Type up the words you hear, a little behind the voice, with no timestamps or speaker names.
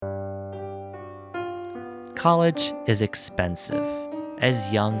College is expensive.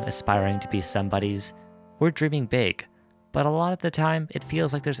 As young, aspiring to be somebodies, we're dreaming big, but a lot of the time it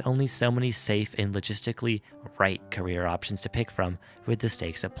feels like there's only so many safe and logistically right career options to pick from with the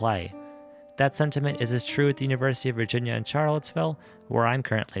stakes at play. That sentiment is as true at the University of Virginia in Charlottesville, where I'm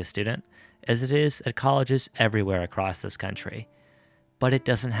currently a student, as it is at colleges everywhere across this country. But it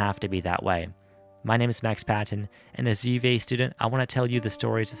doesn't have to be that way. My name is Max Patton, and as a UVA student, I want to tell you the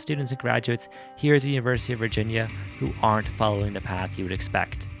stories of students and graduates here at the University of Virginia who aren't following the path you would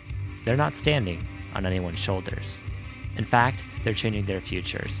expect. They're not standing on anyone's shoulders. In fact, they're changing their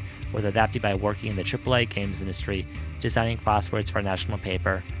futures, whether that be by working in the AAA games industry, designing crosswords for a national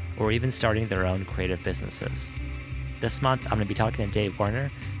paper, or even starting their own creative businesses. This month, I'm going to be talking to Dave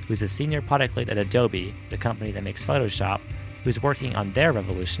Werner, who's a senior product lead at Adobe, the company that makes Photoshop, who's working on their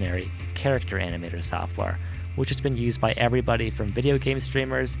revolutionary character animator software, which has been used by everybody from video game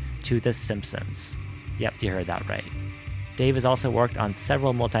streamers to The Simpsons. Yep, you heard that right. Dave has also worked on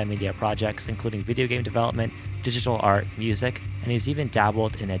several multimedia projects, including video game development, digital art, music, and he's even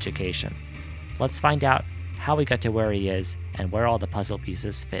dabbled in education. Let's find out how he got to where he is and where all the puzzle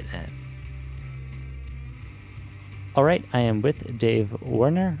pieces fit in. All right, I am with Dave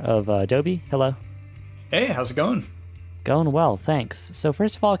Werner of Adobe. Hello. Hey, how's it going? Going well, thanks. So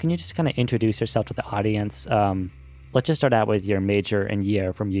first of all, can you just kind of introduce yourself to the audience? Let's just start out with your major and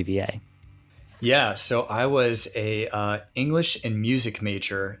year from UVA. Yeah, so I was a English and music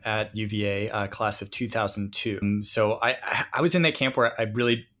major at UVA, class of 2002. So I was in that camp where I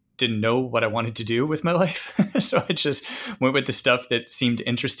really didn't know what I wanted to do with my life. So I just went with the stuff that seemed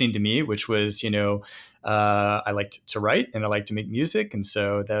interesting to me, which was, I liked to write and I liked to make music. And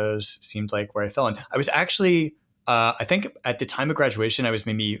so those seemed like where I fell in. I was actually I think at the time of graduation, I was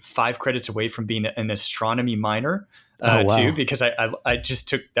maybe 5 credits away from being an astronomy minor too, because I just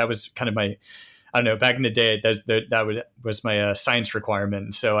took, that was kind of my, I don't know, back in the day, was my science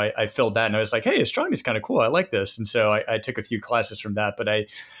requirement. So I filled that and I was like, hey, astronomy is kind of cool. I like this. And so I took a few classes from that, but I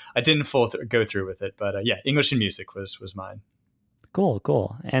didn't go through with it. But yeah, English and music was mine.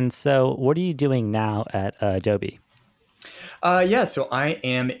 Cool. And so what are you doing now at Adobe? So I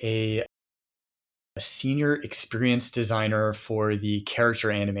am a senior experience designer for the character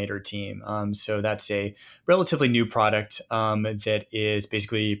animator team. So that's a relatively new product that is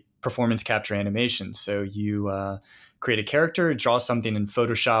basically performance capture animation. So you create a character, draw something in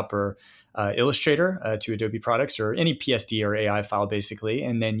Photoshop or Illustrator to Adobe products or any PSD or AI file basically,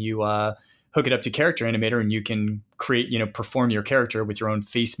 and then you hook it up to Character Animator and you can create, perform your character with your own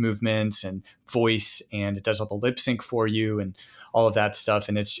face movements and voice, and it does all the lip sync for you and all of that stuff.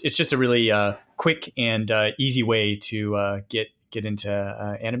 And it's just a really quick and easy way to get into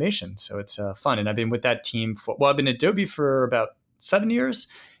animation. So it's fun. And I've been with that team I've been at Adobe for about 7 years,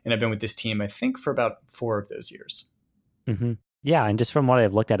 and I've been with this team, I think, for about 4 of those years. Mm-hmm. Yeah, and just from what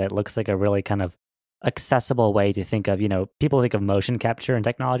I've looked at, it looks like a really kind of accessible way to think of, people think of motion capture and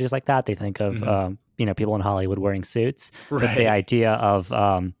technologies like that. They think of, people in Hollywood wearing suits. Right. But the idea of,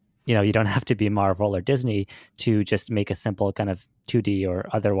 you don't have to be Marvel or Disney to just make a simple kind of 2D or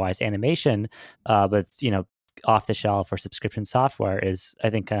otherwise animation with, off the shelf or subscription software is, I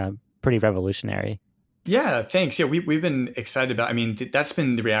think, pretty revolutionary. Yeah, thanks. Yeah, we've been excited about, that's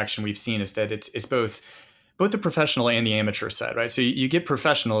been the reaction we've seen, is that it's both the professional and the amateur side, right? So you get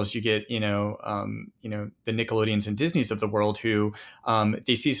professionals, you get, the Nickelodeons and Disneys of the world who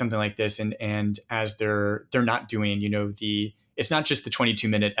they see something like this and as they're not doing, it's not just the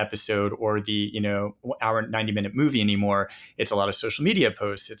 22-minute episode or the, hour 90-minute movie anymore. It's a lot of social media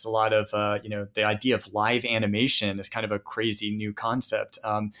posts. It's a lot of, the idea of live animation is kind of a crazy new concept.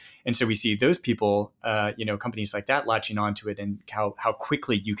 And so we see those people, companies like that latching onto it and how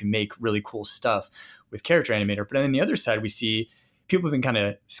quickly you can make really cool stuff with Character Animator. But then on the other side, we see people have been kind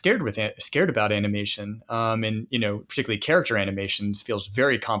of scared about animation, and particularly character animations feels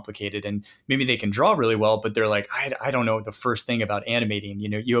very complicated, and maybe they can draw really well, but they're like, I don't know the first thing about animating.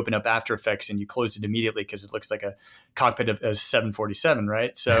 You open up After Effects and you close it immediately because it looks like a cockpit of a 747,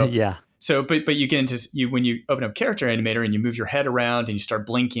 right? So yeah. So, but you get into when you open up Character Animator and you move your head around and you start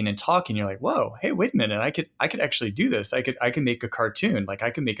blinking and talking, you're like, whoa, hey, wait a minute, I could actually do this. I can make a cartoon, like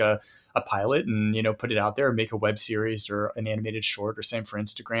I can make a pilot and put it out there, or make a web series or an animated short, or same for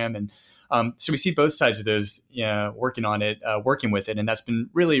Instagram. And so we see both sides of those working on it, working with it, and that's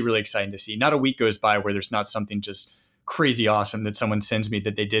been really, really exciting to see. Not a week goes by where there's not something just crazy awesome that someone sends me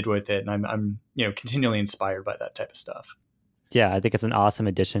that they did with it, and I'm continually inspired by that type of stuff. Yeah, I think it's an awesome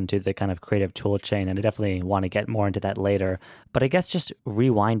addition to the kind of creative tool chain, and I definitely want to get more into that later. But I guess just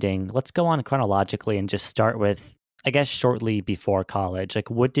rewinding, let's go on chronologically and just start with I guess shortly before college, like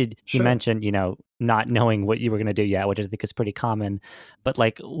what did you Sure. mentioned, not knowing what you were going to do yet, which I think is pretty common. But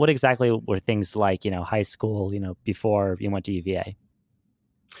like what exactly were things like, high school, before you went to UVA?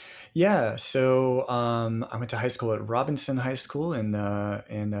 Yeah, so I went to high school at Robinson High School in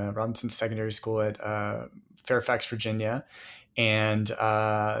Robinson Secondary School at Fairfax, Virginia, and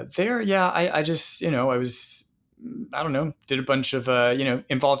there, yeah, I just I was I don't know, did a bunch of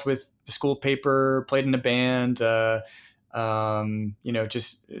involved with the school paper, played in a band,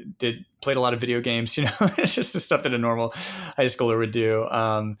 just did played a lot of video games. It's just the stuff that a normal high schooler would do.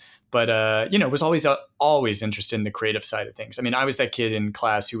 But was always interested in the creative side of things. I mean, I was that kid in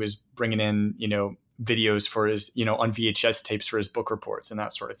class who was bringing in videos for his on VHS tapes for his book reports and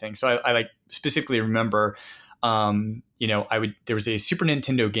that sort of thing. So I like specifically remember I would there was a Super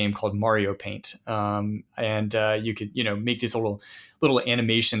Nintendo game called Mario Paint, and you could make these little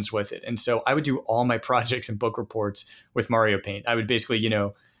animations with it. And so I would do all my projects and book reports with Mario Paint. I would basically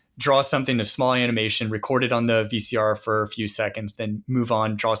draw something, a small animation, record it on the VCR for a few seconds, then move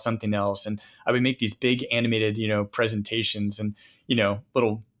on, draw something else. And I would make these big animated, presentations. And,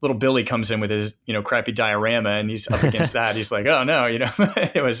 little Billy comes in with his, crappy diorama and he's up against that. He's like, oh no,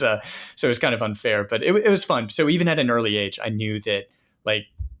 it was, so it was kind of unfair, but it was fun. So even at an early age, I knew that like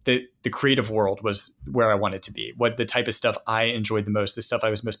the creative world was where I wanted to be. What the type of stuff I enjoyed the most, the stuff I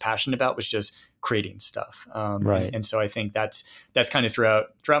was most passionate about was just creating stuff. Right. And so I think that's kind of throughout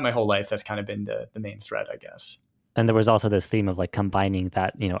my whole life, that's kind of been the main thread, I guess. And there was also this theme of like combining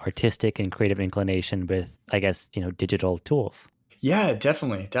that, artistic and creative inclination with, I guess, digital tools. Yeah,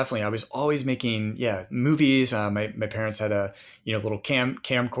 definitely, definitely. I was always making movies. My parents had a little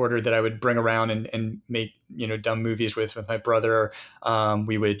camcorder that I would bring around and make dumb movies with my brother.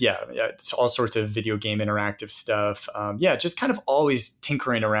 We would it's all sorts of video game interactive stuff. Just kind of always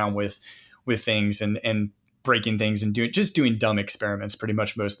tinkering around with things and breaking things and doing dumb experiments pretty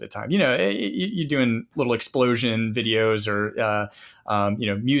much most of the time. You're doing little explosion videos or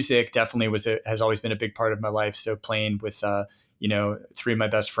music definitely has always been a big part of my life. So playing with three of my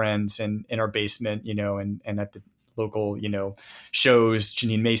best friends in our basement, and at the local, shows.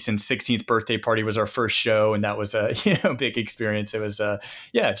 Janine Mason's 16th birthday party was our first show, and that was a big experience. It was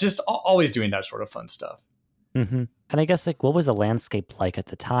just always doing that sort of fun stuff. Mm-hmm. And I guess like what was the landscape like at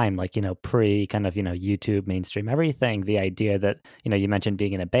the time? Like, pre kind of, YouTube, mainstream, everything, the idea that, you mentioned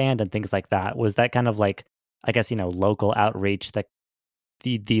being in a band and things like that. Was that kind of like, I guess, local outreach, that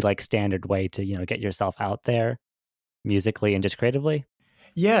the like standard way to, get yourself out there musically and just creatively?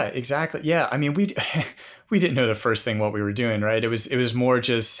 Yeah, exactly. Yeah, I mean, we we didn't know the first thing what we were doing, right? It was more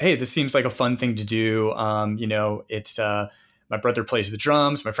just, hey, this seems like a fun thing to do. It's my brother plays the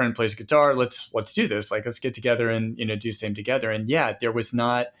drums, my friend plays guitar. Let's do this. Like, let's get together and do the same together. And yeah, there was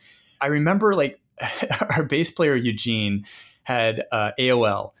not. I remember like our bass player Eugene had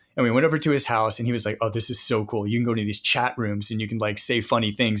AOL. And we went over to his house and he was like, oh, this is so cool. You can go to these chat rooms and you can like say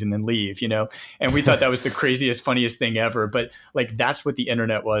funny things and then leave, And we thought that was the craziest, funniest thing ever. But like, that's what the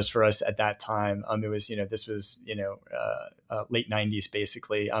internet was for us at that time. It was, this was, late 90s,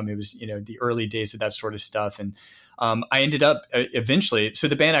 basically. It was, the early days of that sort of stuff. And I ended up eventually, so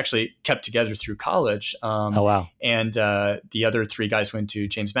the band actually kept together through college. Oh, wow. And the other three guys went to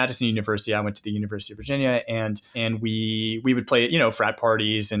James Madison University. I went to the University of Virginia, and we would play at, frat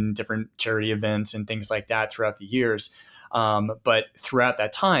parties and different charity events and things like that throughout the years. But throughout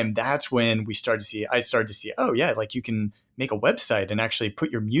that time, that's when I started to see, oh yeah, like you can make a website and actually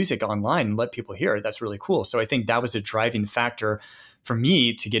put your music online and let people hear it. That's really cool. So I think that was a driving factor for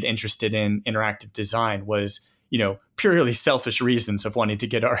me to get interested in interactive design, was purely selfish reasons of wanting to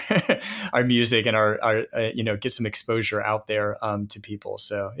get our our music and our get some exposure out there to people.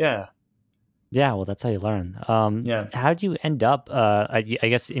 So yeah. Yeah, well, that's how you learn. Yeah. How'd you end up? I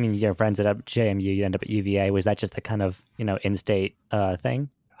guess, I mean, your friends at JMU, you end up at UVA. Was that just a kind of, in-state thing?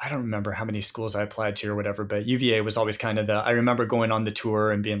 I don't remember how many schools I applied to or whatever, but UVA was always kind of I remember going on the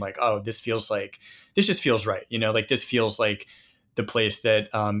tour and being like, oh, this just feels right. Like this feels like the place that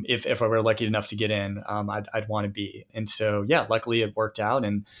if I were lucky enough to get in, I'd want to be. And so, yeah, luckily it worked out.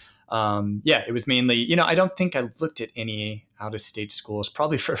 And it was mainly, I don't think I looked at any out of state schools,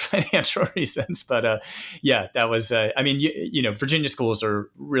 probably for financial reasons. But that was, Virginia schools are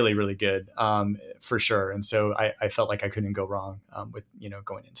really, really good for sure. And so I felt like I couldn't go wrong with,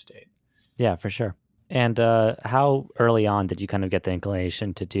 going in state. Yeah, for sure. And how early on did you kind of get the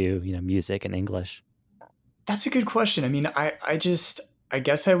inclination to do, music in English? That's a good question. I mean, I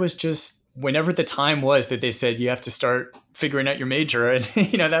guess I was just, whenever the time was that they said you have to start figuring out your major and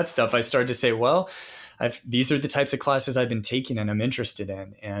that stuff, I started to say, well, these are the types of classes I've been taking and I'm interested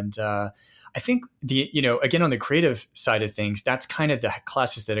in. And I think again, on the creative side of things, that's kind of the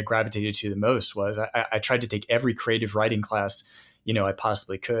classes that I gravitated to the most. Was I tried to take every creative writing class I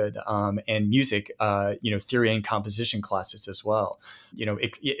possibly could, and music, theory and composition classes as well.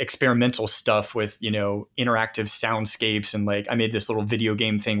 Experimental stuff with interactive soundscapes, and like I made this little video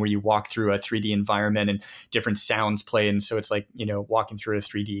game thing where you walk through a 3D environment and different sounds play, and so it's like walking through a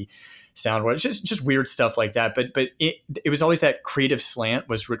 3D sound world. It's just weird stuff like that. But it was always that creative slant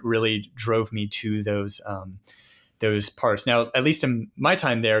was what really drove me to those parts. Now, at least in my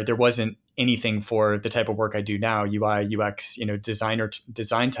time there wasn't anything for the type of work I do now, UI, UX,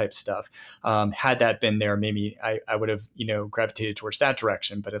 design type stuff. Had that been there, maybe I would have, gravitated towards that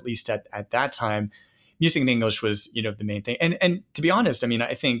direction. But at least at that time, music and English was, the main thing. And to be honest, I mean,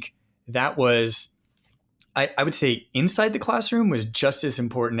 I think that was, I would say inside the classroom was just as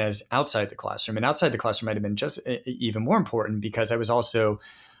important as outside the classroom. And outside the classroom might have been just even more important, because I was also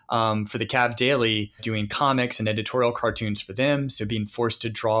for the Cav Daily doing comics and editorial cartoons for them. So being forced to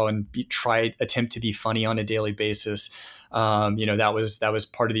draw and attempt to be funny on a daily basis. That was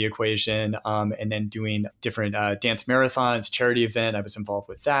part of the equation. And then doing different dance marathons, charity event. I was involved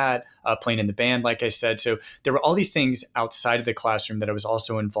with that, playing in the band, like I said. So there were all these things outside of the classroom that I was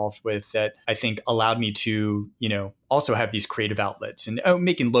also involved with that I think allowed me to, also have these creative outlets and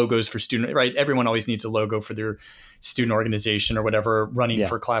making logos for student, right? Everyone always needs a logo for their student organization or whatever, running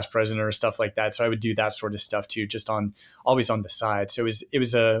for class president or stuff like that. So I would do that sort of stuff too, just always on the side. So it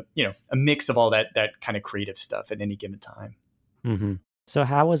was a mix of all that kind of creative stuff at any given time. Mm-hmm. So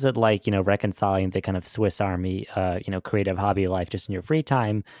how was it like, reconciling the kind of Swiss Army, creative hobby life just in your free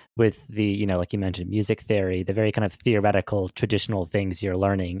time with the, like you mentioned, music theory, the very kind of theoretical, traditional things you're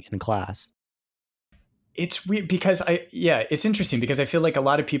learning in class? It's weird because it's interesting because I feel like a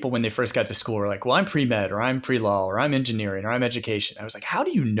lot of people when they first got to school were like, well, I'm pre-med or I'm pre-law or I'm engineering or I'm education. I was like, how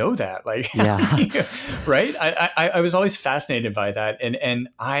do you know that? Like, right. I was always fascinated by that. And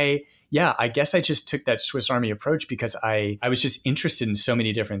I guess I just took that Swiss Army approach because I was just interested in so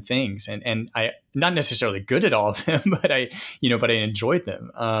many different things and I not necessarily good at all of them, but I enjoyed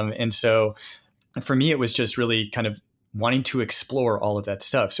them. And so for me, it was just really kind of wanting to explore all of that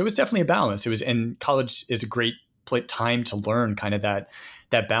stuff. So it was definitely a balance. And college is a great time to learn kind of that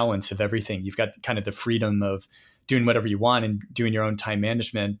balance of everything. You've got kind of the freedom of doing whatever you want and doing your own time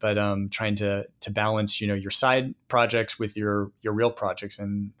management, but trying to balance, your side projects with your real projects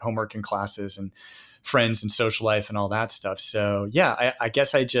and homework and classes and friends and social life and all that stuff. So yeah, I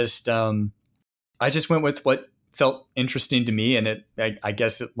guess I just went with what felt interesting to me, and I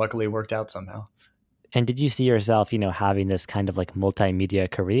guess it luckily worked out somehow. And did you see yourself, having this kind of like multimedia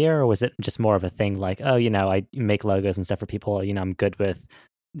career, or was it just more of a thing like, oh, I make logos and stuff for people, I'm good with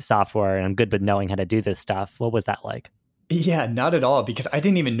software and I'm good with knowing how to do this stuff? What was that like? Yeah, not at all, because I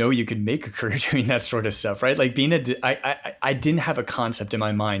didn't even know you could make a career doing that sort of stuff, right? Like I didn't have a concept in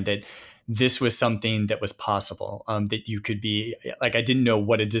my mind that this was something that was possible, that you could be like, I didn't know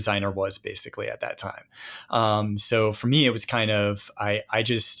what a designer was basically at that time. So for me, it was kind of,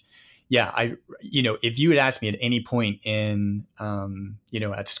 if you had asked me at any point in,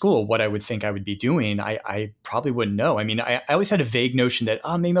 at school, what I would think I would be doing, I probably wouldn't know. I mean, I always had a vague notion that,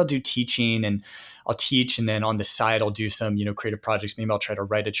 maybe I'll do teaching and I'll teach. And then on the side, I'll do some, creative projects. Maybe I'll try to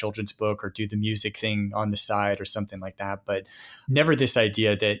write a children's book or do the music thing on the side or something like that. But never this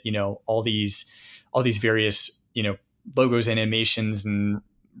idea that, all these various, logos and animations and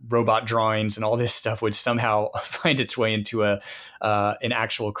robot drawings and all this stuff would somehow find its way into an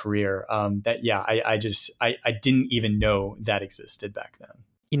actual career. I didn't even know that existed back then.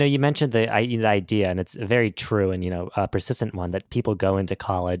 You mentioned the idea, and it's very true and, a persistent one, that people go into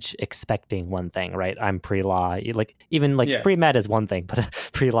college expecting one thing, right? I'm pre-law, pre-med is one thing, but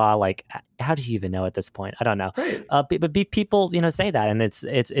pre-law, like, how do you even know at this point? I don't know. Right. But people, say that, and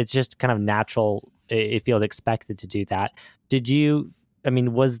it's just kind of natural. It feels expected to do that.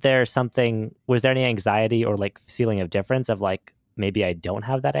 Was there any anxiety or like feeling of difference of like, maybe I don't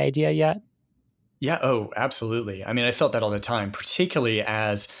have that idea yet? Yeah. Oh, absolutely. I mean, I felt that all the time, particularly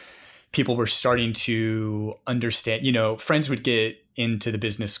as people were starting to understand, friends would get into the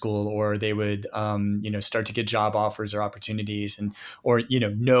business school, or they would, start to get job offers or opportunities or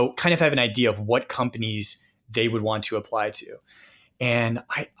kind of have an idea of what companies they would want to apply to. And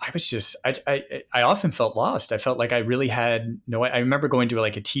I was just, I often felt lost. I felt like I really had I remember going to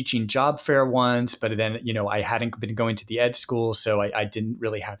like a teaching job fair once, but then, I hadn't been going to the ed school. So I didn't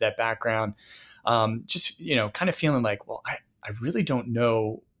really have that background. Just, kind of feeling like, well, I really don't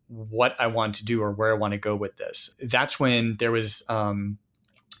know what I want to do or where I want to go with this. That's when there was an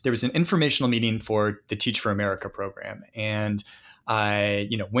informational meeting for the Teach for America program. And I,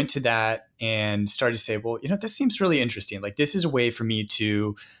 went to that and started to say, well, this seems really interesting. Like, this is a way for me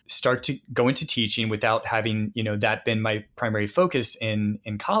to start to go into teaching without having, that been my primary focus in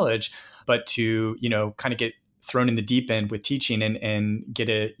college, but to, kind of get thrown in the deep end with teaching and get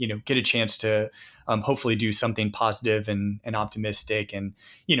a chance to hopefully do something positive and optimistic and,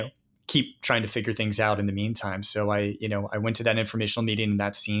 keep trying to figure things out in the meantime. So I went to that informational meeting, and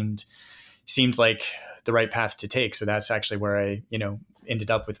that seemed like the right path to take. So that's actually where I,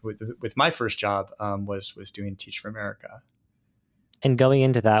 ended up with my first job, was doing Teach for America. And going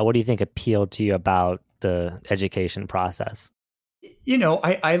into that, what do you think appealed to you about the education process?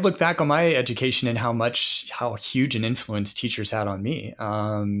 I look back on my education and how huge an influence teachers had on me.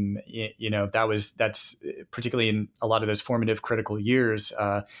 That's particularly in a lot of those formative critical years.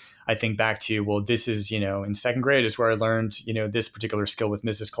 I think back to, well, this is, in second grade is where I learned, this particular skill with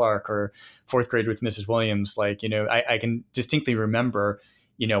Mrs. Clark, or fourth grade with Mrs. Williams. Like, I can distinctly remember,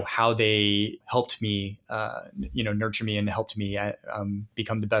 how they helped me, nurture me and helped me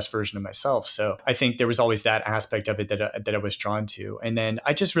become the best version of myself. So I think there was always that aspect of it that I was drawn to. And then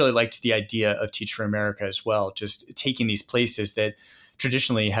I just really liked the idea of Teach for America as well, just taking these places that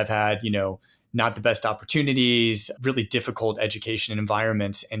traditionally have had, not the best opportunities, really difficult education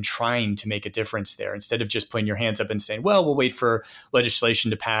environments, and trying to make a difference there instead of just putting your hands up and saying, well, we'll wait for legislation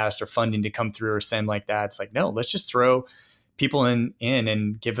to pass or funding to come through or send like that. It's like, no, let's just throw people in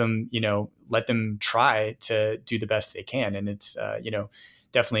and give them, let them try to do the best they can. And it's,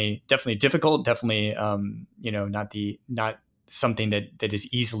 definitely difficult, definitely, not something that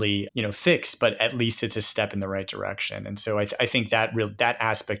is easily, fixed, but at least it's a step in the right direction. And so I think that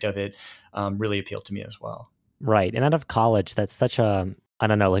aspect of it really appealed to me as well. Right. And out of college, that's such a, I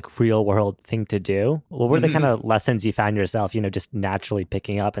don't know, like real world thing to do. What were the kind of lessons you found yourself, just naturally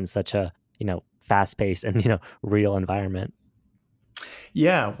picking up in such a, fast paced and, real environment?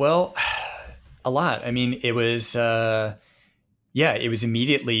 Yeah, well, a lot. I mean, it was, it was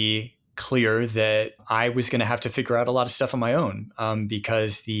immediately clear that I was going to have to figure out a lot of stuff on my own,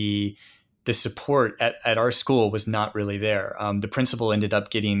 because the support at our school was not really there. The principal ended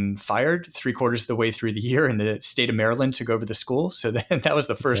up getting fired 3/4 of the way through the year in the state of Maryland took over the school. So that was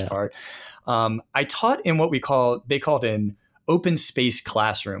the first part. I taught in what they called an open space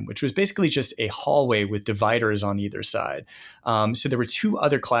classroom, which was basically just a hallway with dividers on either side. So there were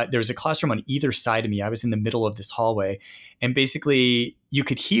there was a classroom on either side of me. I was in the middle of this hallway, and basically you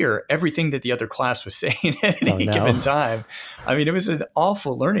could hear everything that the other class was saying at any given time. I mean, it was an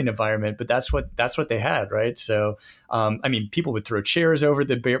awful learning environment, but that's what they had, right? So, I mean, people would throw chairs over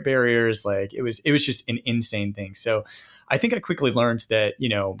the barriers. Like it was just an insane thing. So I think I quickly learned that,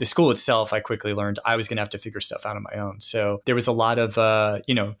 the school itself, I quickly learned I was going to have to figure stuff out on my own. So there was a lot of,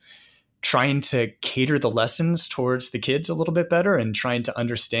 trying to cater the lessons towards the kids a little bit better and trying to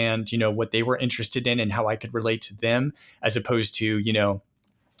understand, what they were interested in and how I could relate to them, as opposed to,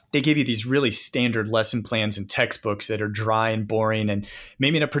 they give you these really standard lesson plans and textbooks that are dry and boring, and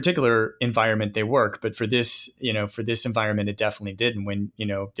maybe in a particular environment they work, but for this environment, it definitely didn't, when,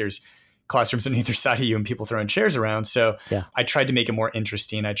 there's classrooms on either side of you and people throwing chairs around. So yeah. I tried to make it more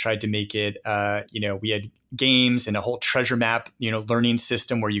interesting. I tried to make it, we had games and a whole treasure map, learning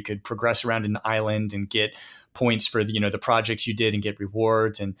system where you could progress around an island and get points for the projects you did and get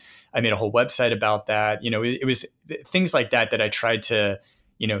rewards. And I made a whole website about that. It was things like that I tried to,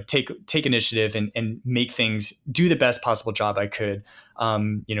 take initiative and make things, do the best possible job I could,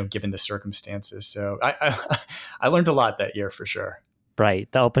 given the circumstances. So I learned a lot that year for sure.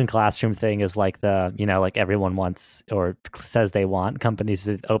 Right. The open classroom thing is like like everyone wants or says they want companies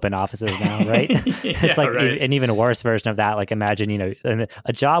with open offices now, right? It's like right. An even worse version of that. Like imagine,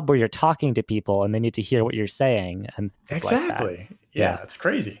 a job where you're talking to people and they need to hear what you're saying. And exactly. Like yeah, it's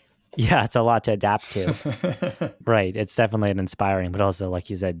crazy. Yeah, it's a lot to adapt to. Right. It's definitely an inspiring, but also,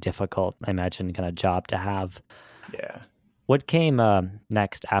 like you said, difficult, I imagine, kind of job to have. Yeah. What came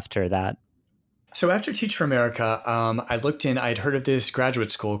next after that? So after Teach for America, I'd heard of this graduate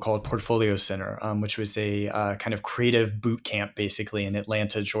school called Portfolio Center, which was a kind of creative boot camp basically in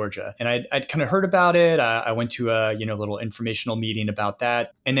Atlanta, Georgia. And I'd kind of heard about it. I went to a, little informational meeting about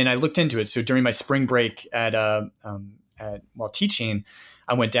that. And then I looked into it. So during my spring break while teaching,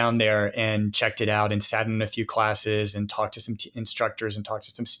 I went down there and checked it out and sat in a few classes and talked to some instructors and talked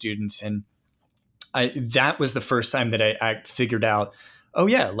to some students. And that was the first time that I figured out, oh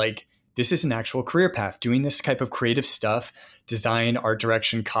yeah, like, this is an actual career path, doing this type of creative stuff, design, art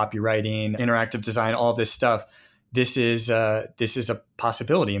direction, copywriting, interactive design, all this stuff. This is a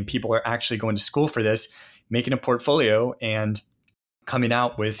possibility, and people are actually going to school for this, making a portfolio and coming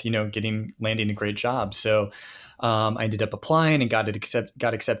out with, landing a great job. So I ended up applying and got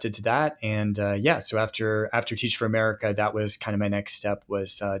accepted to that. And so after Teach for America, that was kind of my next step,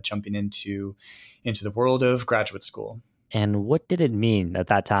 was jumping into the world of graduate school. And what did it mean at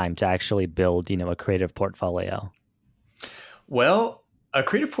that time to actually build, a creative portfolio? Well, a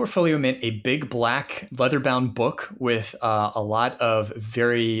creative portfolio meant a big black leather-bound book with a lot of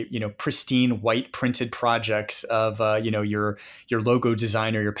very, pristine white printed projects of, your logo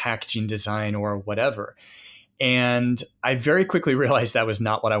design or your packaging design or whatever. And I very quickly realized that was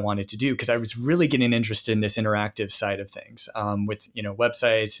not what I wanted to do, because I was really getting interested in this interactive side of things, with,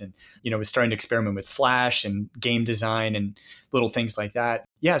 websites, and, was starting to experiment with Flash and game design and little things like that.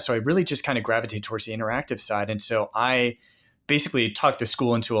 Yeah. So I really just kind of gravitated towards the interactive side. And so I basically talked the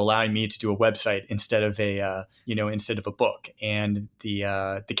school into allowing me to do a website instead of a book. And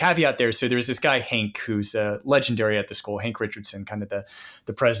the caveat there, so there's this guy, Hank, who's legendary at the school, Hank Richardson, kind of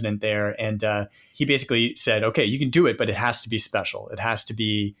the president there. And he basically said, okay, you can do it, but it has to be special. It has to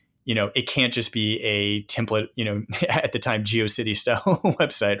be, it can't just be a template, at the time, GeoCity style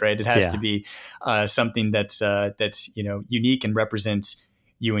website, right? It has to be something that's unique and represents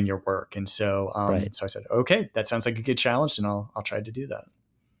you and your work. And so, right. So I said, okay, that sounds like a good challenge, and I'll try to do that.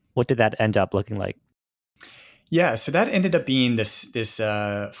 What did that end up looking like? Yeah, so that ended up being this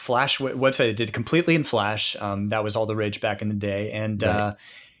Flash website that did completely in Flash. That was all the rage back in the day. And right.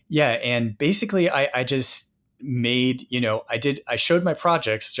 And basically I just made, I showed my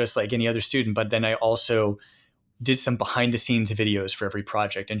projects just like any other student, but then I also did some behind the scenes videos for every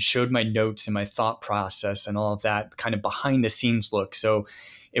project and showed my notes and my thought process and all of that kind of behind the scenes look. So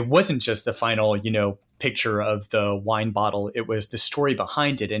it wasn't just the final, picture of the wine bottle. It was the story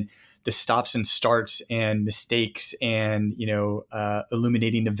behind it and the stops and starts and mistakes and,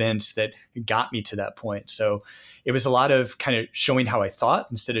 illuminating events that got me to that point. So it was a lot of kind of showing how I thought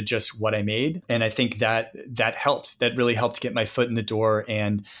instead of just what I made. And I think that helped. That really helped get my foot in the door.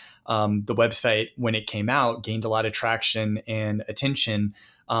 And the website, when it came out, gained a lot of traction and attention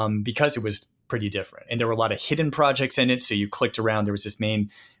because it was pretty different. And there were a lot of hidden projects in it. So you clicked around. There was this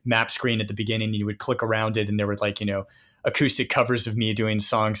main map screen at the beginning, and you would click around it, and there were acoustic covers of me doing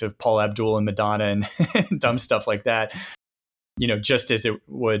songs of Paul Abdul and Madonna and dumb stuff like that. Just as it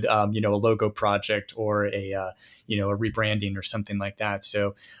would, a logo project or a rebranding or something like that.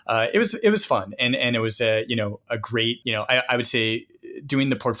 So it was fun, and it was a great, I would say doing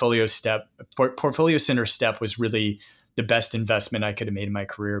the portfolio center step was really the best investment I could have made in my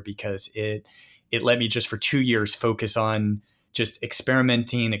career, because it let me just for 2 years focus on just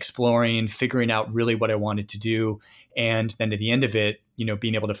experimenting, exploring, figuring out really what I wanted to do. And then at the end of it,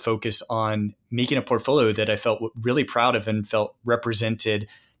 being able to focus on making a portfolio that I felt really proud of and felt represented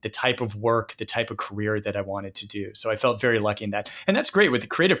the type of work, the type of career that I wanted to do. So I felt very lucky in that. And that's great with the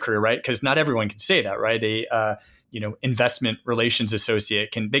creative career, right? Because not everyone can say that, right? Investment relations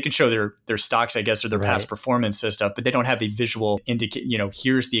associate can show their stocks, I guess, or their right. past performance and stuff, but they don't have a visual indicate,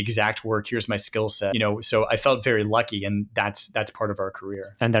 here's the exact work, here's my skill set, so I felt very lucky, and that's part of our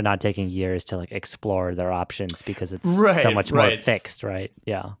career. And they're not taking years to explore their options because it's right, so much more fixed, right?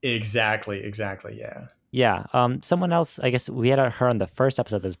 Yeah. Exactly. Yeah. Yeah. Someone else, I guess we had her on the first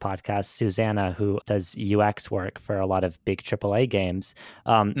episode of this podcast, Susanna, who does UX work for a lot of big AAA games.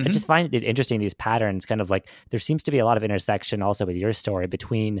 I just find it interesting, these patterns, kind of there seems to be a lot of intersection also with your story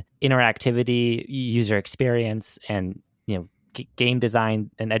between interactivity, user experience, and, game design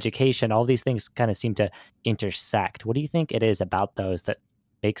and education. All these things kind of seem to intersect. What do you think it is about those that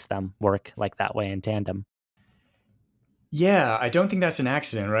makes them work that way in tandem? Yeah, I don't think that's an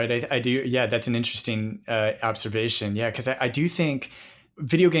accident, right? I do. Yeah, that's an interesting observation. Yeah, because I do think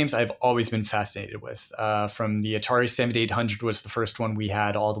video games I've always been fascinated with. From the Atari 7800 was the first one we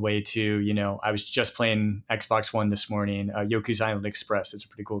had, all the way to, I was just playing Xbox One this morning, Yoku's Island Express. It's a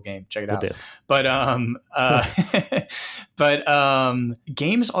pretty cool game. Check it out. But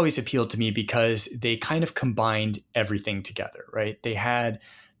games always appealed to me because they kind of combined everything together, right? They had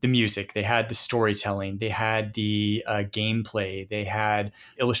the music, they had the storytelling, they had the gameplay, they had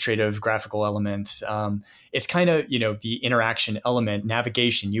illustrative graphical elements. It's kind of, the interaction element,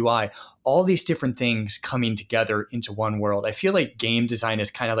 navigation, UI, all these different things coming together into one world. I feel like game design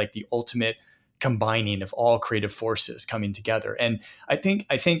is kind of like the ultimate combining of all creative forces coming together. And I think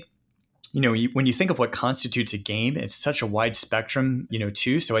when you think of what constitutes a game, it's such a wide spectrum,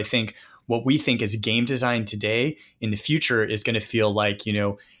 too. So I think what we think is game design today in the future is going to feel like,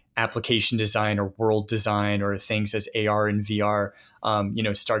 application design or world design or things as AR and VR,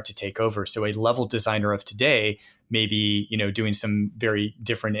 start to take over. So a level designer of today maybe, doing some very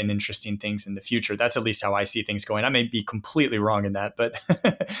different and interesting things in the future. That's at least how I see things going. I may be completely wrong in that, but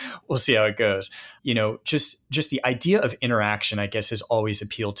we'll see how it goes. Just the idea of interaction, I guess, has always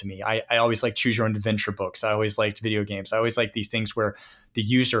appealed to me. I always like choose your own adventure books. I always liked video games. I always like these things where the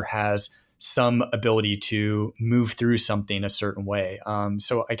user has some ability to move through something a certain way.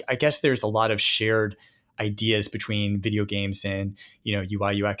 So I guess there's a lot of shared ideas between video games and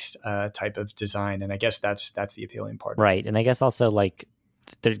UI UX type of design, and I guess that's the appealing part. Right, and I guess also like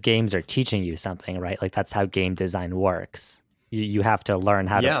the games are teaching you something, right? Like that's how game design works. You have to learn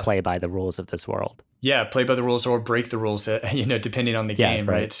how to play by the rules of this world. Yeah, play by the rules or break the rules, depending on the game,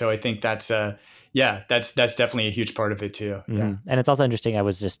 right? So I think that's definitely a huge part of it too. Mm-hmm. Yeah. And it's also interesting. I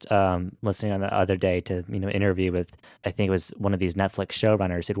was just listening on the other day to interview with, I think it was one of these Netflix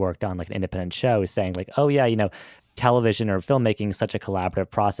showrunners who'd worked on like an independent show, saying like, oh yeah, television or filmmaking is such a collaborative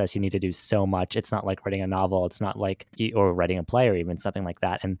process. You need to do so much. It's not like writing a novel. It's not like or writing a play or even something like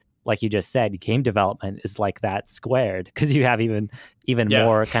that. And like you just said, game development is like that squared, because you have even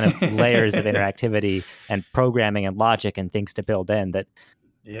more kind of layers of interactivity and programming and logic and things to build in that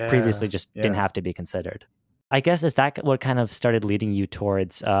previously just didn't have to be considered. I guess, is that what kind of started leading you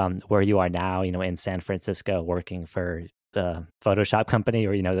towards where you are now, in San Francisco, working for the Photoshop company,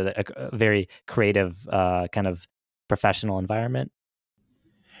 or, a very creative kind of professional environment?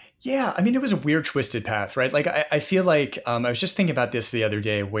 Yeah, I mean, it was a weird, twisted path, right? Like, I feel like I was just thinking about this the other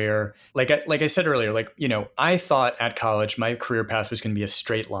day where, like I said earlier, like, I thought at college my career path was going to be a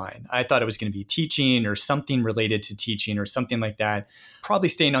straight line. I thought it was going to be teaching or something related to teaching or something like that. Probably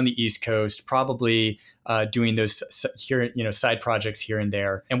staying on the East Coast, probably doing those here, side projects here and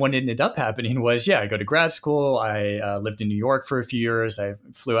there. And what ended up happening was, I go to grad school. I lived in New York for a few years. I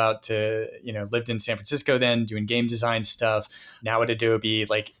flew out to, lived in San Francisco then doing game design stuff. Now at Adobe,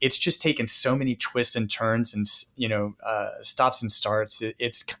 like it's just taken so many twists and turns and, stops and starts.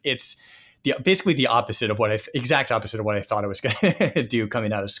 It's basically the opposite of exact opposite of what I thought I was going to do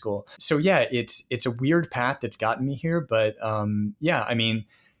coming out of school. So it's a weird path that's gotten me here. But I mean,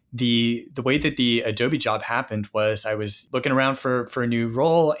 the way that the Adobe job happened was I was looking around for a new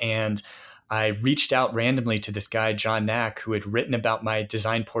role, and I reached out randomly to this guy, John Knack, who had written about my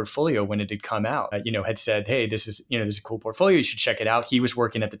design portfolio when it had come out, had said, hey, this is a cool portfolio. You should check it out. He was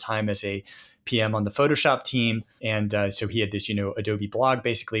working at the time as a PM on the Photoshop team. And so he had this, Adobe blog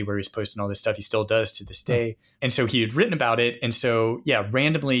basically where he's posting all this stuff. He still does to this day. And so he had written about it. And so,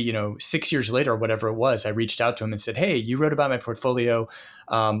 randomly, 6 years later or whatever it was, I reached out to him and said, hey, you wrote about my portfolio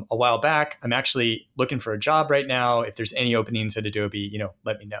a while back. I'm actually looking for a job right now. If there's any openings at Adobe,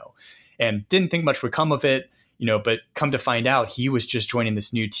 let me know. And didn't think much would come of it, but come to find out, he was just joining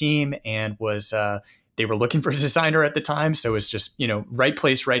this new team and was they were looking for a designer at the time. So it's just, right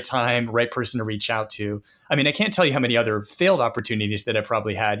place, right time, right person to reach out to. I mean, I can't tell you how many other failed opportunities that I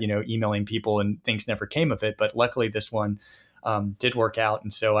probably had, emailing people and things never came of it. But luckily this one did work out.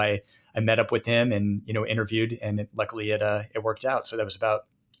 And so I met up with him and, interviewed, and luckily it worked out. So that was about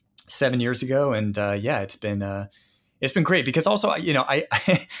 7 years ago. And it's been great because also,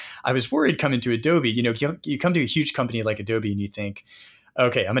 I was worried coming to Adobe. You come to a huge company like Adobe and you think,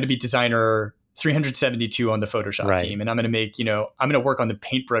 okay, I'm going to be designer 372 on the Photoshop team, and I'm going to make, I'm going to work on the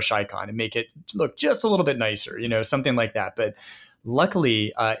paintbrush icon and make it look just a little bit nicer, something like that. But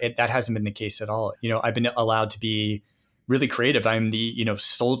luckily, that hasn't been the case at all. I've been allowed to be really creative. I'm the,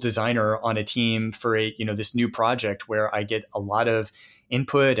 sole designer on a team for this new project where I get a lot of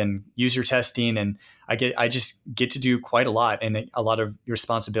input and user testing, and I just get to do quite a lot and a lot of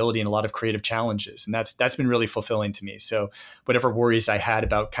responsibility and a lot of creative challenges. And that's been really fulfilling to me. So whatever worries I had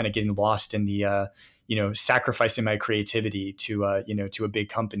about kind of getting lost in the, sacrificing my creativity to a big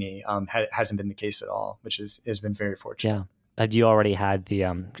company hasn't been the case at all, which has been very fortunate. Yeah. Had you already had the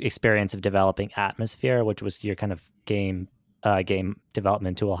experience of developing Atmosphere, which was your kind of game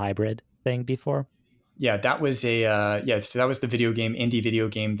development tool hybrid thing before? Yeah, that was so that was the indie video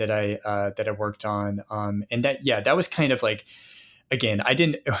game that I worked on. And that was kind of like, again,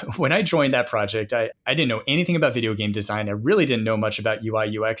 when I joined that project, I didn't know anything about video game design. I really didn't know much about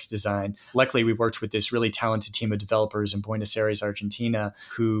UI UX design. Luckily, we worked with this really talented team of developers in Buenos Aires, Argentina,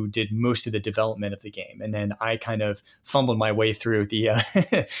 who did most of the development of the game. And then I kind of fumbled my way through the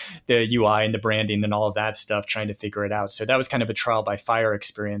the UI and the branding and all of that stuff, trying to figure it out. So that was kind of a trial by fire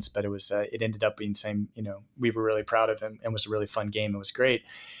experience, but it ended up being we were really proud of it and was a really fun game. It was great.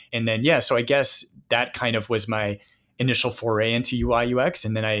 And then, so I guess that kind of was my initial foray into UI UX,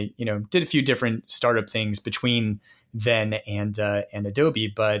 and then I did a few different startup things between then and Adobe.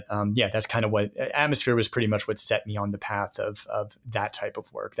 But yeah, that's kind of what Atmosphere was pretty much what set me on the path of that type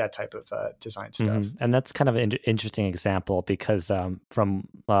of work, that type of design stuff. And that's kind of an interesting example because from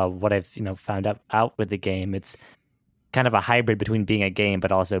what I've found out with the game, it's kind of a hybrid between being a game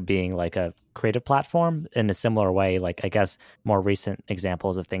but also being like a creative platform in a similar way. Like I guess more recent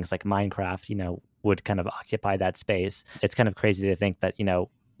examples of things like Minecraft, would kind of occupy that space. It's kind of crazy to think that,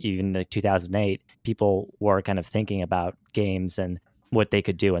 even in 2008, people were kind of thinking about games and what they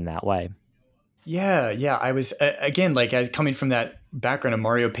could do in that way. Yeah. I was again, like, as coming from that background of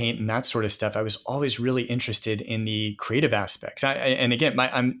Mario Paint and that sort of stuff, I was always really interested in the creative aspects. And again,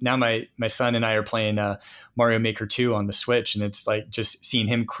 my son and I are playing Mario Maker 2 on the Switch, and it's like just seeing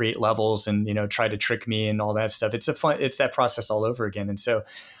him create levels and try to trick me and all that stuff. It's that process all over again. And so,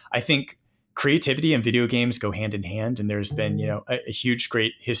 I think creativity and video games go hand in hand, and there's been a huge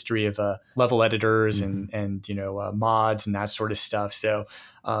great history of level editors and mods and that sort of stuff. So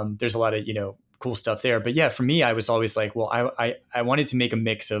there's a lot of cool stuff there. But yeah, for me, I was always like, well, I wanted to make a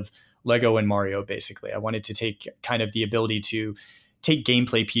mix of Lego and Mario. Basically, I wanted to take kind of the ability to take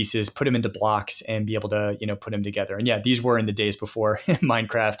gameplay pieces, put them into blocks, and be able to put them together. And yeah, these were in the days before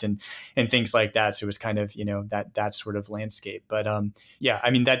Minecraft and things like that. So it was kind of that sort of landscape. But yeah, I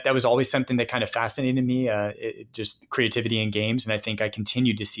mean that was always something that kind of fascinated me. Just creativity in games, and I think I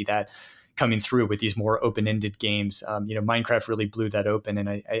continued to see that coming through with these more open-ended games. Minecraft really blew that open, and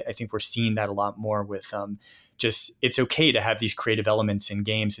I think we're seeing that a lot more with just it's okay to have these creative elements in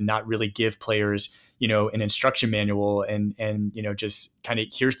games and not really give players an instruction manual and just kind of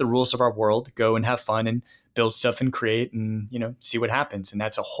here's the rules of our world, go and have fun and build stuff and create and see what happens. And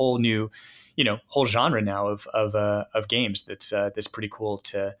that's a whole new whole genre now of games that's pretty cool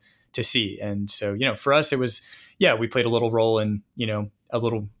to see. And so for us it was we played a little role in a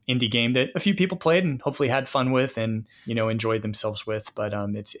little indie game that a few people played and hopefully had fun with and enjoyed themselves with. But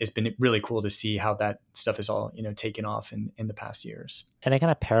it's been really cool to see how that stuff is all taken off in the past years. And it kind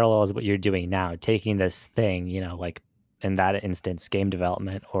of parallels what you're doing now, taking this thing like in that instance game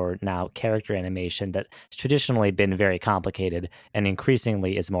development or now character animation that's traditionally been very complicated and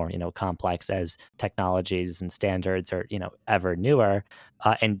increasingly is more complex as technologies and standards are ever newer,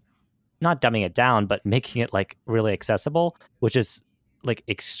 and not dumbing it down but making it like really accessible, which is like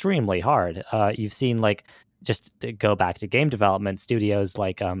extremely hard. You've seen like, just to go back to game development studios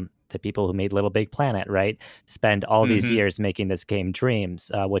like the people who made Little Big Planet, right, spend all these years making this game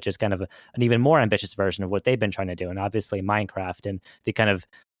Dreams, which is kind of an even more ambitious version of what they've been trying to do. And obviously Minecraft and the kind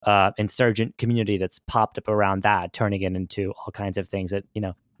of insurgent community that's popped up around that, turning it into all kinds of things that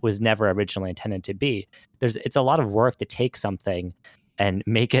was never originally intended to be. It's a lot of work to take something and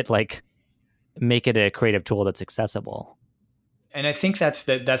make it a creative tool that's accessible. And I think that's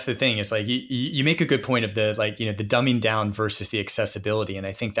the thing is like you make a good point of the the dumbing down versus the accessibility. And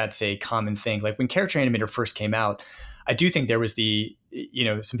I think that's a common thing. Like when Character Animator first came out, I do think there was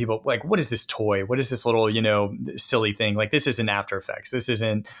some people like, what is this toy? What is this little, silly thing? Like this isn't After Effects. This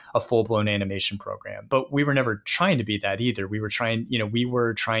isn't a full blown animation program. But we were never trying to be that either. We were trying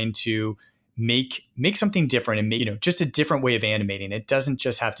to make something different and make just a different way of animating. It doesn't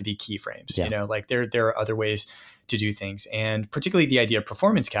just have to be keyframes. Like there are other ways to do things. And particularly the idea of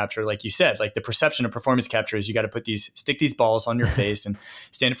performance capture, like you said, like the perception of performance capture is you got to stick these balls on your face and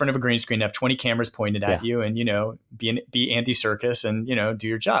stand in front of a green screen, have 20 cameras pointed at you and be Andy Serkis and do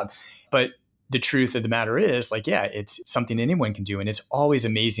your job. But the truth of the matter is it's something anyone can do. And it's always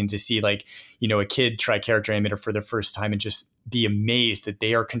amazing to see a kid try Character Animator for the first time and just be amazed that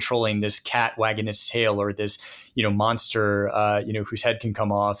they are controlling this cat wagging its tail or this, monster, whose head can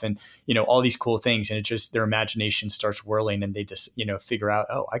come off and, all these cool things. And it just, their imagination starts whirling and they just, figure out,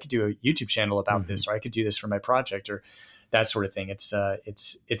 oh, I could do a YouTube channel about this, or I could do this for my project or that sort of thing. It's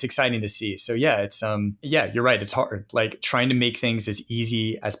exciting to see. So you're right. It's hard, like trying to make things as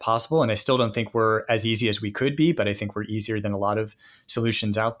easy as possible. And I still don't think we're as easy as we could be, but I think we're easier than a lot of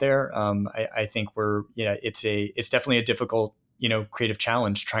solutions out there. I think it's definitely a difficult, creative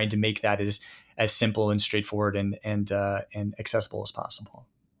challenge trying to make that as simple and straightforward and accessible as possible.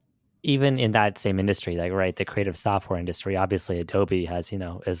 Even in that same industry, the creative software industry, obviously Adobe has,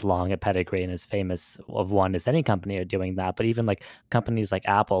 as long a pedigree and as famous of one as any company are doing that. But even like companies like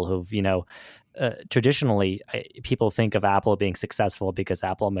Apple who've, traditionally people think of Apple being successful because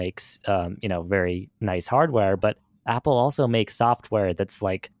Apple makes, very nice hardware, but Apple also makes software that's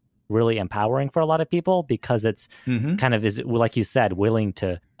like really empowering for a lot of people because it's kind of, is like you said, willing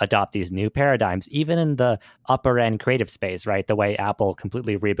to adopt these new paradigms, even in the upper end creative space, right? The way Apple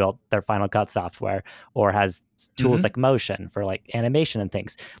completely rebuilt their Final Cut software, or has tools like Motion for like animation and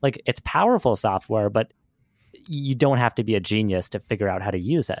things. Like, it's powerful software, but you don't have to be a genius to figure out how to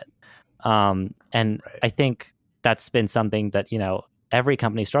use it. And I think that's been something that, every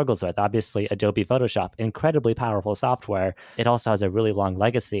company struggles with. Obviously, Adobe Photoshop, incredibly powerful software. It also has a really long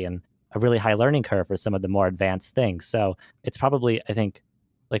legacy and a really high learning curve for some of the more advanced things. So it's probably, I think,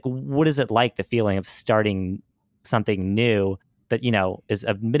 like, what is it like, the feeling of starting something new that, is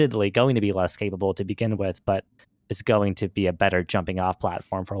admittedly going to be less capable to begin with, but is going to be a better jumping off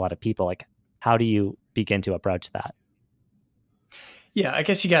platform for a lot of people? Like, how do you begin to approach that? Yeah, I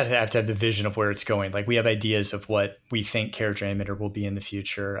guess you have to have the vision of where it's going. Like, we have ideas of what we think Character Animator will be in the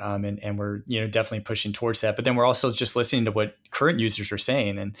future, and we're definitely pushing towards that. But then we're also just listening to what current users are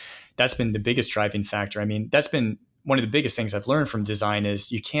saying, and that's been the biggest driving factor. I mean, that's been one of the biggest things I've learned from design is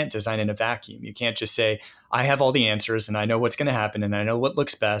you can't design in a vacuum. You can't just say, I have all the answers and I know what's going to happen and I know what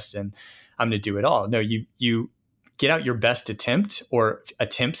looks best and I'm going to do it all. No, you get out your best attempt or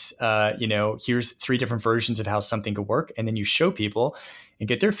attempts. Here's 3 different versions of how something could work. And then you show people and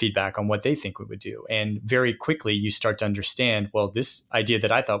get their feedback on what they think we would do. And very quickly you start to understand, well, this idea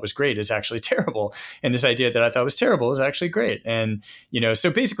that I thought was great is actually terrible. And this idea that I thought was terrible is actually great. And, so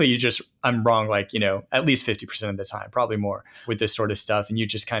basically I'm wrong, like, at least 50% of the time, probably more with this sort of stuff. And you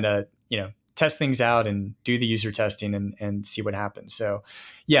just kind of, test things out and do the user testing and see what happens. So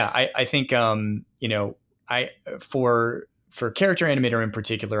yeah, I think, for Character Animator in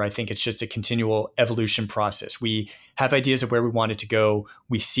particular, I think it's just a continual evolution process. We have ideas of where we want it to go.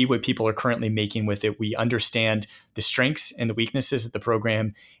 We see what people are currently making with it. We understand the strengths and the weaknesses of the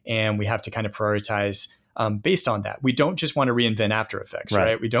program, and we have to kind of prioritize based on that. We don't just want to reinvent After Effects,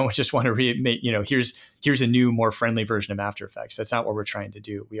 right? We don't just want to remake, here's a new, more friendly version of After Effects. That's not what we're trying to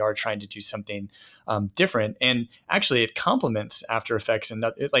do. We are trying to do something different. And actually, it complements After Effects. And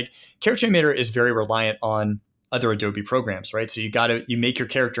like, Character Animator is very reliant on other Adobe programs, right? So you make your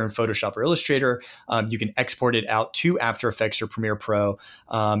character in Photoshop or Illustrator. You can export it out to After Effects or Premiere Pro.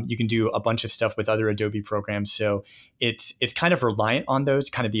 You can do a bunch of stuff with other Adobe programs. So it's kind of reliant on those,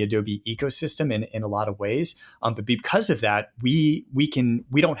 kind of the Adobe ecosystem in a lot of ways. But because of that, we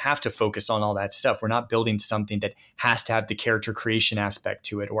don't have to focus on all that stuff. We're not building something that has to have the character creation aspect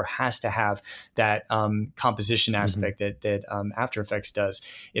to it or has to have that composition aspect that After Effects does.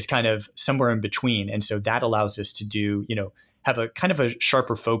 It's kind of somewhere in between. And so that allows us to do, have a kind of a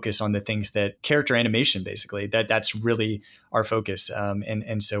sharper focus on the things that character animation, basically, that's really our focus.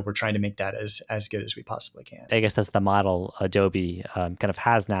 And so we're trying to make that as good as we possibly can. I guess that's the model Adobe kind of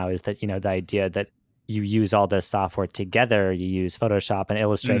has now, is that, the idea that you use all this software together. You use Photoshop and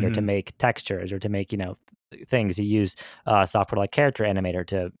Illustrator to make textures or to make, things. You use software like Character Animator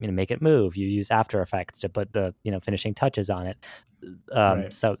to make it move. You use After Effects to put the finishing touches on it.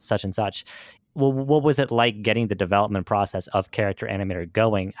 So such and such. Well, what was it like getting the development process of Character Animator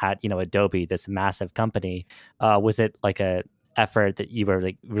going at Adobe, this massive company? Was it like a effort that you were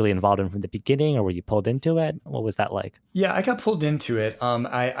like really involved in from the beginning, or were you pulled into it? What was that like? Yeah, I got pulled into it.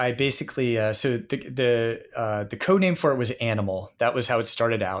 I basically so the code name for it was Animal. That was how it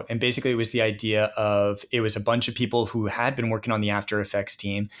started out, and basically it was the idea of, it was a bunch of people who had been working on the After Effects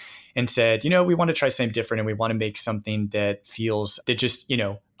team and said, we want to try something different, and we want to make something that just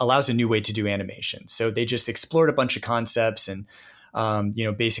allows a new way to do animation. So they just explored a bunch of concepts and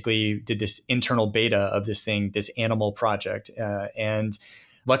basically did this internal beta of this thing, this Animal project. And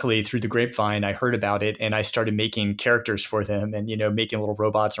luckily, through the grapevine, I heard about it and I started making characters for them and, making little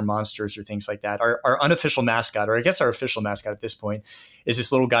robots or monsters or things like that. Our unofficial mascot, or I guess our official mascot at this point, is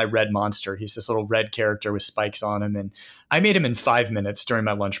this little guy, Red Monster. He's this little red character with spikes on him. And I made him in 5 minutes during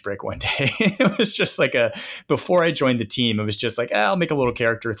my lunch break one day. It was just like before I joined the team, it was just like, I'll make a little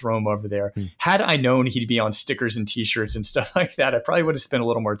character, throw him over there. Had I known he'd be on stickers and t-shirts and stuff like that, I probably would have spent a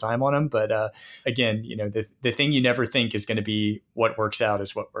little more time on him. But again, the thing you never think is going to be what works out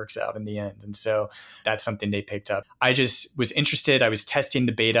is what works out in the end. And so that's something they picked up. I just was interested. I was testing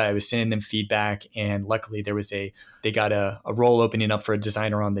the beta. I was sending them feedback. And luckily they got a role opening up for a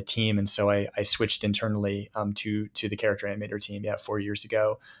designer on the team. And so I switched internally to the Character Animator team 4 years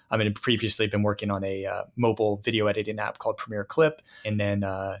ago. I mean, previously been working on a mobile video editing app called Premiere Clip, and then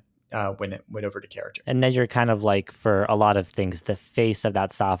when it went over to Character. And now you're kind of like, for a lot of things, the face of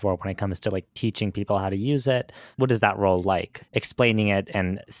that software when it comes to like teaching people how to use it. What is that role like? Explaining it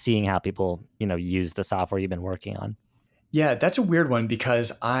and seeing how people, use the software you've been working on. Yeah, that's a weird one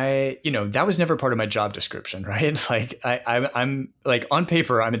because that was never part of my job description, right? Like I'm like on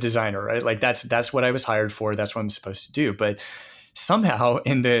paper, I'm a designer, right? Like that's what I was hired for. That's what I'm supposed to do. But somehow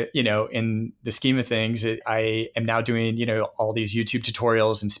in the scheme of things, I am now doing, all these YouTube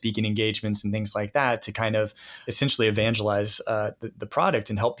tutorials and speaking engagements and things like that to kind of essentially evangelize the product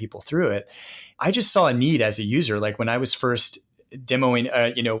and help people through it. I just saw a need as a user. Like when I was first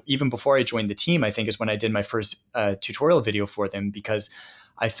demoing, even before I joined the team, I think is when I did my first tutorial video for them, because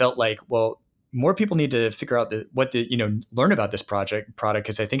I felt like, well, more people need to figure out learn about this product,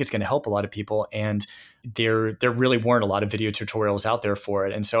 because I think it's going to help a lot of people. And there really weren't a lot of video tutorials out there for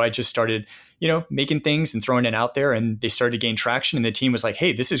it. And so I just started, making things and throwing it out there, and they started to gain traction. And the team was like,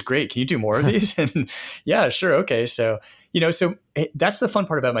 "Hey, this is great. Can you do more of these?" And yeah, sure. Okay. So, that's the fun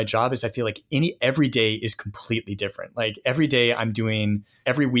part about my job is I feel like every day is completely different. Like every day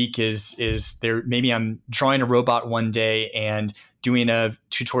every week is there. Maybe I'm drawing a robot one day and doing a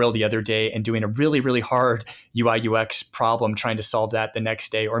tutorial the other day and doing a really, really hard UI UX problem, trying to solve that the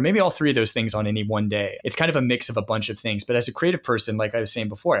next day, or maybe all three of those things on any one day. It's kind of a mix of a bunch of things. But as a creative person, like I was saying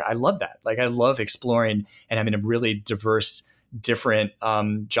before, I love that. Like I love exploring and having a really diverse, different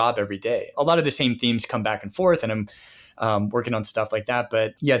job every day. A lot of the same themes come back and forth, and I'm working on stuff like that.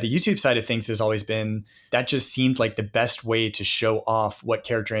 But yeah, the YouTube side of things has always been, that just seemed like the best way to show off what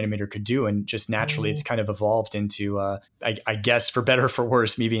Character Animator could do. And just naturally, it's kind of evolved into, I guess, for better or for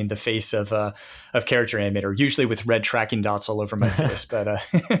worse, me being the face of Character Animator, usually with red tracking dots all over my face. But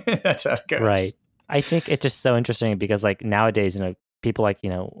that's how it goes. Right. I think it's just so interesting because like nowadays, people like,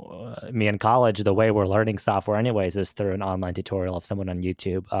 me in college, the way we're learning software anyways is through an online tutorial of someone on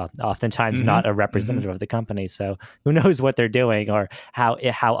YouTube, oftentimes not a representative of the company. So who knows what they're doing or how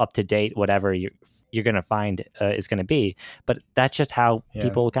up to date whatever you're going to find is going to be. But that's just how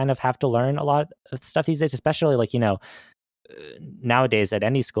people kind of have to learn a lot of stuff these days, especially like, nowadays at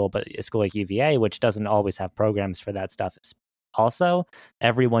any school, but a school like UVA, which doesn't always have programs for that stuff. Also,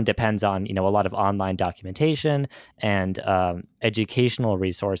 everyone depends on, a lot of online documentation and educational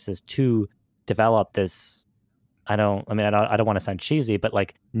resources to develop this. I don't want to sound cheesy, but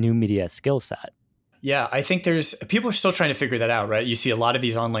like new media skill set. Yeah, I think people are still trying to figure that out, right? You see a lot of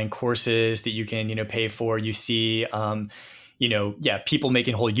these online courses that you can, pay for. You see, people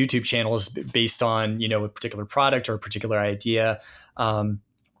making whole YouTube channels based on, a particular product or a particular idea.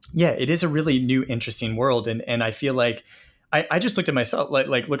 It is a really new, interesting world. And I feel like I just look at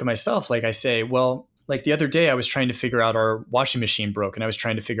myself, like I say, well, like the other day I was trying to figure out our washing machine broke and I was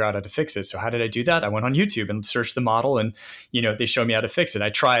trying to figure out how to fix it. So how did I do that? I went on YouTube and searched the model and, they showed me how to fix it.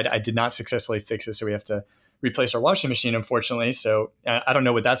 I did not successfully fix it. So we have to replace our washing machine, unfortunately. So I don't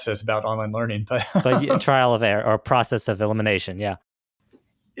know what that says about online learning, but trial of error or process of elimination. Yeah.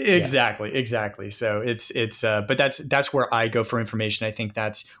 Exactly. So but that's where I go for information. I think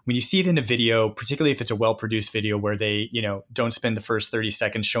that's when you see it in a video, particularly if it's a well-produced video where they, don't spend the first 30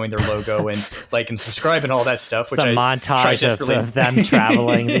 seconds showing their logo and like and subscribe and all that stuff. Which some montage of them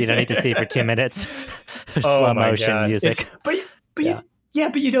traveling that you don't need to see for 2 minutes. Slow motion music. But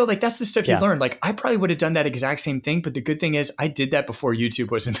like that's the stuff you learn. Like I probably would have done that exact same thing, but the good thing is I did that before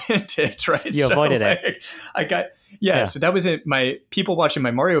YouTube was invented, right? You avoided it. I got so that was it. My people watching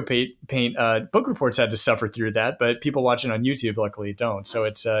my Mario Paint book reports had to suffer through that, but people watching on YouTube luckily don't. So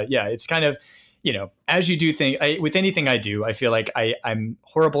it's it's kind of as you do with anything I do, I feel like I'm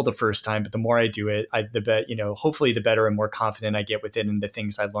horrible the first time, but the more I do it, hopefully the better and more confident I get with it and the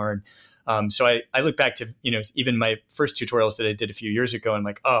things I learn. So I look back to, even my first tutorials that I did a few years ago, and I'm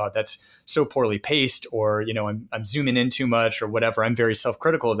like, oh, that's so poorly paced, or, I'm zooming in too much or whatever. I'm very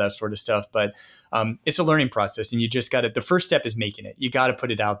self-critical of that sort of stuff, but it's a learning process and you just got to, the first step is making it. You got to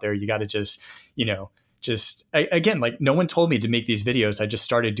put it out there. You got to just, again, like no one told me to make these videos. I just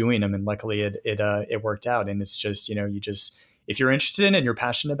started doing them and luckily it worked out. And it's just, if you're interested in it and you're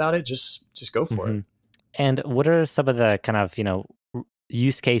passionate about it, just go for it. And what are some of the kind of,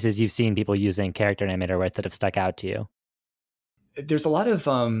 use cases you've seen people using Character Animator with that have stuck out to you? There's a lot of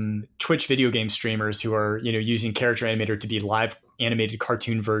Twitch video game streamers who are, using Character Animator to be live animated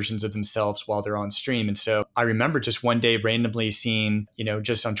cartoon versions of themselves while they're on stream. And so I remember just one day randomly seeing,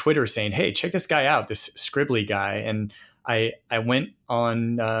 just on Twitter saying, hey, check this guy out, this Scribbly guy. And I went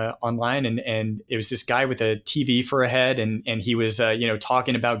online, and it was this guy with a TV for a head, and he was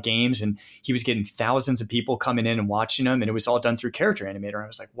talking about games, and he was getting thousands of people coming in and watching them, and it was all done through Character Animator. And I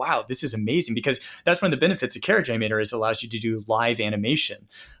was like, wow, this is amazing, because that's one of the benefits of Character Animator is it allows you to do live animation.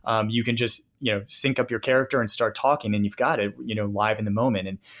 You can just sync up your character and start talking, and you've got it live in the moment.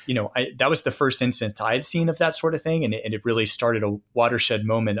 And that was the first instance I had seen of that sort of thing, and it really started a watershed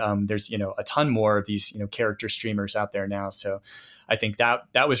moment. There's a ton more of these character streamers out there now, so I think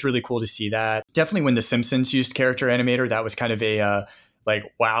that was really cool to see that. Definitely when The Simpsons used Character Animator, that was kind of a like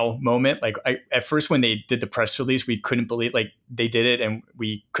wow moment. Like at first when they did the press release, we couldn't believe like they did it, and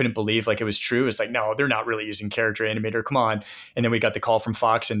we couldn't believe like it was true. It's like, no, they're not really using Character Animator. Come on. And then we got the call from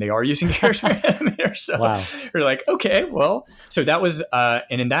Fox, and they are using Character Animator. So wow. We're like, okay, well, so that was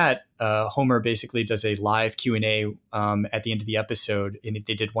and in that Homer basically does a live Q&A at the end of the episode, and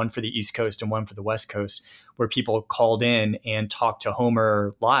they did one for the East Coast and one for the West Coast, where people called in and talked to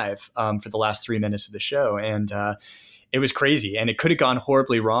Homer live for the last 3 minutes of the show. And it was crazy, and it could have gone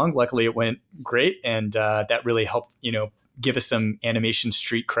horribly wrong. Luckily, it went great, and that really helped, give us some animation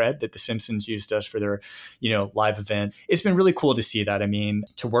street cred that The Simpsons used us for their, live event. It's been really cool to see that. I mean,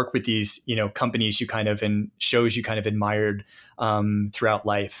 to work with these, companies you kind of and shows you kind of admired throughout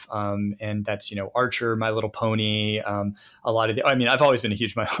life, and that's Archer, My Little Pony, a lot of the. I mean, I've always been a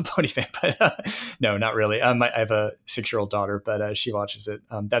huge My Little Pony fan, but no, not really. I have a 6-year-old daughter, but she watches it.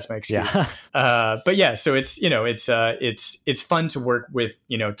 That's my excuse. Yeah. But yeah, so it's it's fun to work with,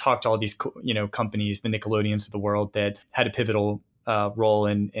 talk to all these companies, the Nickelodeons of the world that had a pivotal role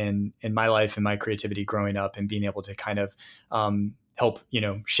in my life and my creativity growing up, and being able to kind of help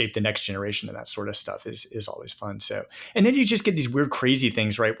shape the next generation, and that sort of stuff is always fun. So, and then you just get these weird crazy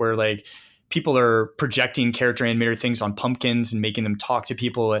things, right, where like people are projecting Character Animator things on pumpkins and making them talk to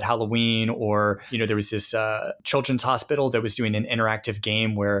people at Halloween. Or, there was this children's hospital that was doing an interactive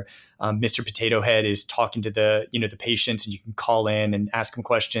game where Mr. Potato Head is talking to the patients, and you can call in and ask him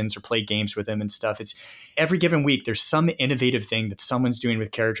questions or play games with him and stuff. It's every given week, there's some innovative thing that someone's doing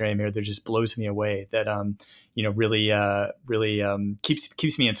with Character Animator that just blows me away, that, really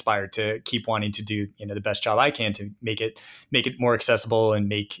keeps me inspired to keep wanting to do, the best job I can to make it more accessible and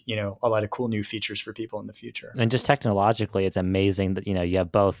make, a lot of cool new features for people in the future. And just technologically, it's amazing that, you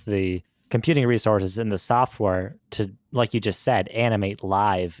have both the computing resources and the software to, like you just said, animate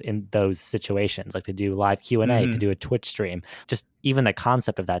live in those situations, like to do live Q&A, to do a Twitch stream. Just even the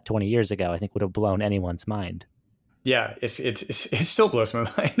concept of that 20 years ago, I think would have blown anyone's mind. Yeah, it still blows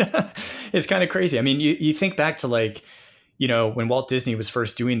my mind. It's kind of crazy. I mean, you think back to like, when Walt Disney was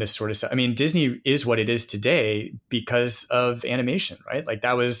first doing this sort of stuff. I mean, Disney is what it is today because of animation, right? Like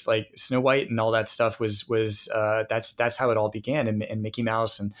that was like Snow White and all that stuff was that's how it all began. And Mickey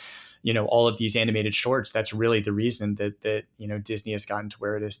Mouse and all of these animated shorts. That's really the reason that Disney has gotten to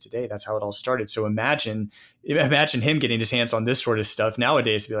where it is today. That's how it all started. So imagine him getting his hands on this sort of stuff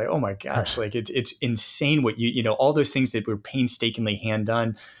nowadays, to be like, oh my gosh, like it's insane what all those things that were painstakingly hand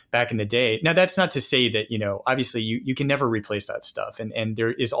done back in the day. Now that's not to say that obviously you can never replace that stuff, and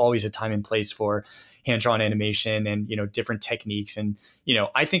there is always a time and place for hand-drawn animation and different techniques. And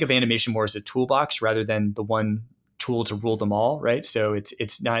I think of animation more as a toolbox rather than the one tool to rule them all, right? So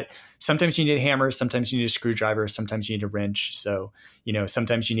it's not, sometimes you need a hammer, sometimes you need a screwdriver, sometimes you need a wrench. So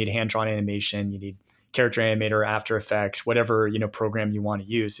sometimes you need hand-drawn animation, you need Character Animator, After Effects, whatever program you want to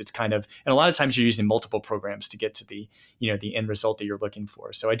use. It's kind of, and a lot of times you're using multiple programs to get to the the end result that you're looking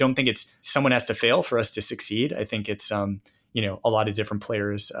for. So I don't think it's someone has to fail for us to succeed. I think it's a lot of different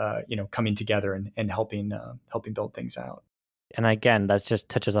players coming together and helping build things out. And again, that just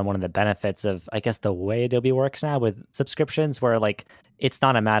touches on one of the benefits of, I guess, the way Adobe works now with subscriptions, where like it's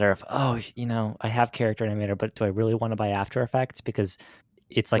not a matter of, I have Character Animator, but do I really want to buy After Effects? Because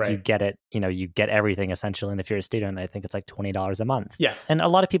it's like, right, you get it, you get everything essentially. And if you're a student, I think it's like $20 a month. Yeah. And a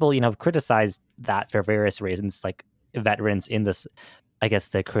lot of people, have criticized that for various reasons, like veterans in this, I guess,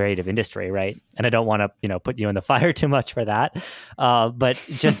 the creative industry, right? And I don't want to, put you in the fire too much for that. But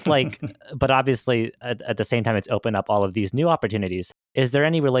just like, but obviously at the same time, it's opened up all of these new opportunities. Is there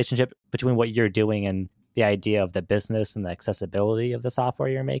any relationship between what you're doing and the idea of the business and the accessibility of the software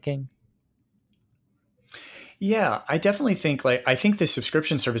you're making? Yeah, I definitely think I think the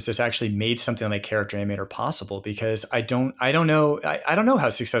subscription service has actually made something like Character Animator possible, because I don't know how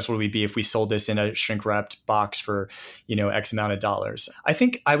successful we'd be if we sold this in a shrink wrapped box for, X amount of dollars. I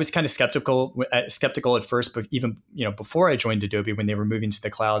think I was kind of skeptical at first, but even, before I joined Adobe, when they were moving to the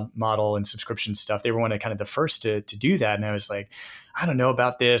cloud model and subscription stuff, they were one of kind of the first to do that. And I was like, I don't know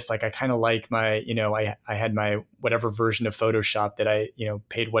about this. Like, I kind of like my, I had my whatever version of Photoshop that I,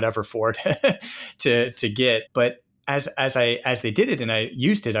 paid whatever for to get. But as they did it and I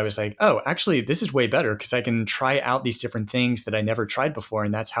used it, I was like, oh, actually, this is way better because I can try out these different things that I never tried before,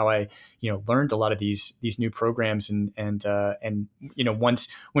 and that's how I, learned a lot of these new programs. And once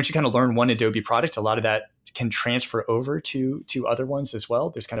you kind of learn one Adobe product, a lot of that can transfer over to other ones as well.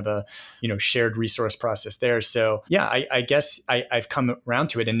 There's kind of a shared resource process there. So yeah, I guess I've come around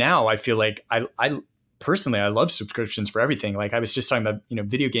to it, and now I feel like I personally, I love subscriptions for everything. Like I was just talking about,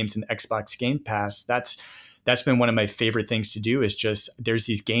 video games and Xbox Game Pass. That's been one of my favorite things to do, is just there's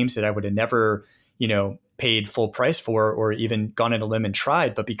these games that I would have never, paid full price for or even gone on a limb and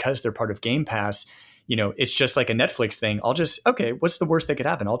tried. But because they're part of Game Pass, it's just like a Netflix thing. I'll just, okay, what's the worst that could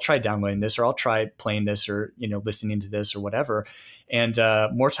happen? I'll try downloading this, or I'll try playing this, or, listening to this or whatever. And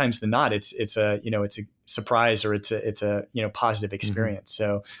more times than not, it's a surprise, or it's a positive experience. Mm-hmm.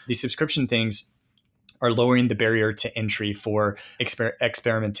 So these subscription things are lowering the barrier to entry for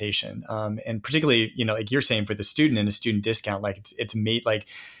experimentation. And particularly, like you're saying, for the student and a student discount, like it's made, like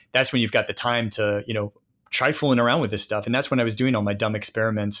that's when you've got the time to, try fooling around with this stuff. And that's when I was doing all my dumb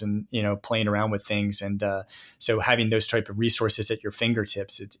experiments and, playing around with things. And so having those type of resources at your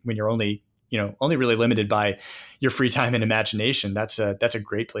fingertips, it's when you're only really limited by your free time and imagination, that's a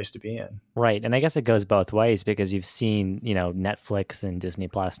great place to be in. Right. And I guess it goes both ways, because you've seen, Netflix and Disney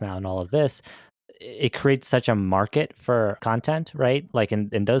Plus now and all of this. It creates such a market for content, right? Like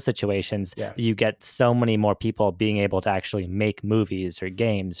in those situations, yeah, you get so many more people being able to actually make movies or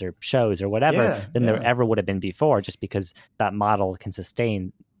games or shows or whatever than there ever would have been before, just because that model can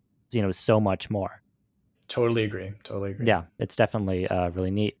sustain, so much more. Totally agree. Yeah, it's definitely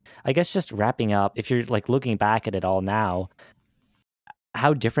really neat. I guess just wrapping up, if you're like looking back at it all now,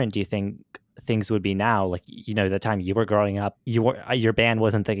 how different do you think things would be now? Like, the time you were growing up, your band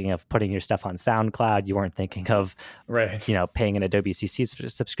wasn't thinking of putting your stuff on SoundCloud. You weren't thinking of, paying an Adobe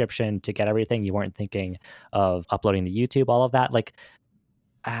CC subscription to get everything. You weren't thinking of uploading to YouTube, all of that. Like,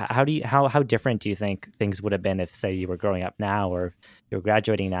 how different do you think things would have been if, say, you were growing up now, or if you're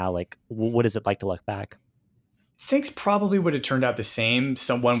graduating now? Like, what is it like to look back? Things probably would have turned out the same,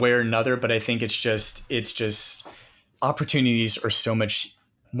 some one way or another, but I think it's just opportunities are so much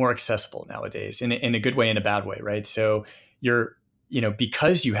more accessible nowadays, in a good way and a bad way, right? So you're,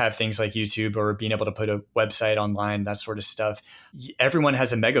 because you have things like YouTube or being able to put a website online, that sort of stuff, everyone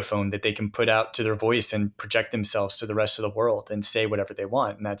has a megaphone that they can put out to their voice and project themselves to the rest of the world and say whatever they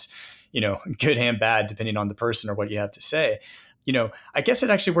want. And that's, good and bad, depending on the person or what you have to say. I guess it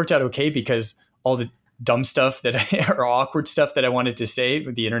actually worked out okay, because all the dumb stuff or awkward stuff that I wanted to say,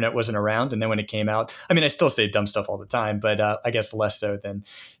 the internet wasn't around. And then when it came out, I mean, I still say dumb stuff all the time, but I guess less so than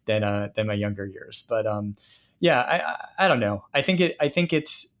my younger years. But I don't know. I think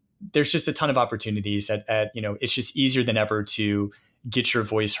there's just a ton of opportunities at it's just easier than ever to get your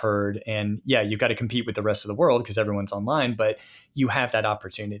voice heard. And yeah, you've got to compete with the rest of the world because everyone's online, but you have that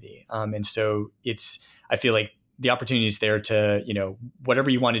opportunity. And so I feel like the opportunity is there to, whatever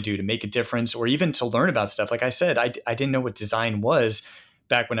you want to do to make a difference, or even to learn about stuff. Like I said, I didn't know what design was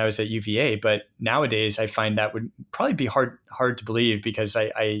back when I was at UVA, but nowadays I find that would probably be hard to believe, because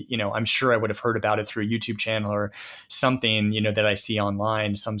I'm sure I would have heard about it through a YouTube channel or something, that I see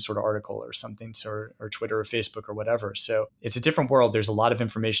online, some sort of article or something, or Twitter or Facebook or whatever. So it's a different world. There's a lot of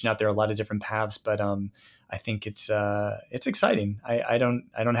information out there, a lot of different paths, but I think it's exciting. I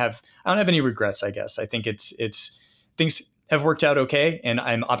don't have any regrets, I guess. I think it's things have worked out okay, and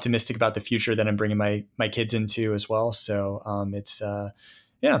I'm optimistic about the future that I'm bringing my kids into as well. So I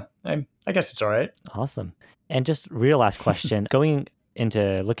guess it's all right. Awesome. And just real last question, going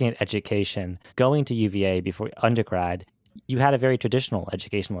into looking at education, going to UVA before undergrad, you had a very traditional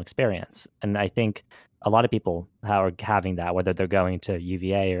educational experience. And I think a lot of people are having that, whether they're going to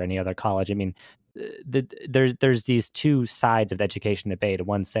UVA or any other college. I mean, there's these two sides of the education debate.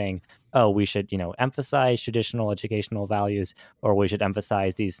 One saying, oh, we should, emphasize traditional educational values, or we should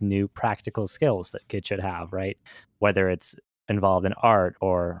emphasize these new practical skills that kids should have, right? Whether it's involved in art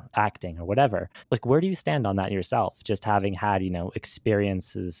or acting or whatever. Like, where do you stand on that yourself, just having had,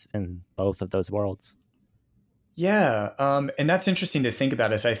 experiences in both of those worlds? Yeah. And that's interesting to think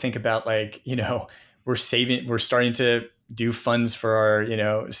about as I think about, like, we're starting to do funds for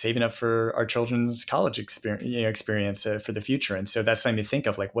our, saving up for our children's college experience for the future. And so that's something to think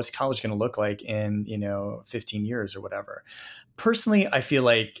of, like, what's college going to look like in, 15 years or whatever. Personally, I feel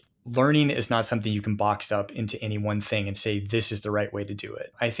like learning is not something you can box up into any one thing and say, this is the right way to do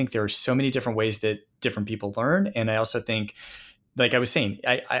it. I think there are so many different ways that different people learn. And I also think like I was saying,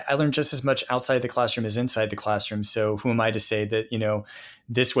 I learned just as much outside the classroom as inside the classroom. So who am I to say that,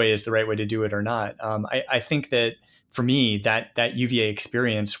 this way is the right way to do it or not? I think that for me, that UVA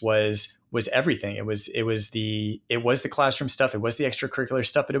experience was everything. It was the classroom stuff. It was the extracurricular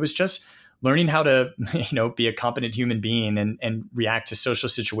stuff, but it was just learning how to, be a competent human being and react to social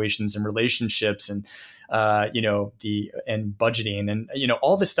situations and relationships and, and budgeting and,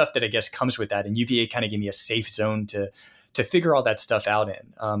 all the stuff that I guess comes with that. And UVA kind of gave me a safe zone to figure all that stuff out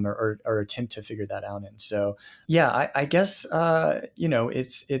in, or attempt to figure that out in. So yeah, I guess,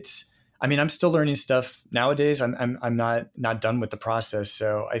 it's, I'm still learning stuff nowadays. I'm not done with the process.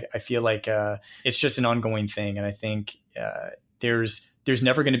 So I feel like, it's just an ongoing thing. And I think, there's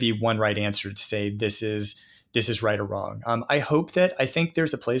never going to be one right answer to say this is right or wrong. I think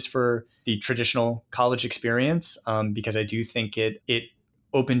there's a place for the traditional college experience, because I do think it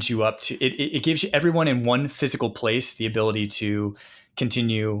opens you up to it gives you everyone in one physical place the ability to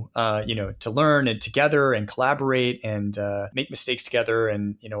continue to learn and together and collaborate and make mistakes together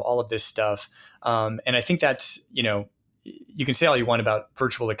and all of this stuff, and I think that's you can say all you want about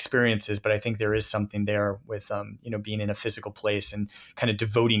virtual experiences, but I think there is something there with being in a physical place and kind of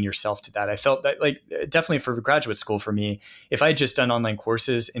devoting yourself to that. I felt that, like, definitely for graduate school, for me, if I had just done online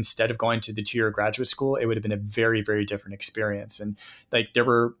courses instead of going to the 2-year graduate school, it would have been a very, very different experience. And like, there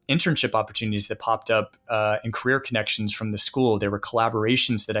were internship opportunities that popped up and career connections from the school. There were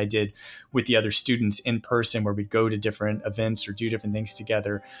collaborations that I did with the other students in person where we'd go to different events or do different things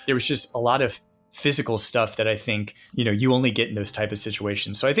together. There was just a lot of physical stuff that I think, you only get in those type of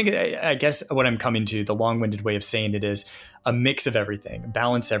situations. So I think, I guess what I'm coming to, the long-winded way of saying it, is a mix of everything,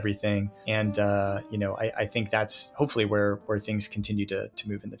 balance everything. And, I think that's hopefully where things continue to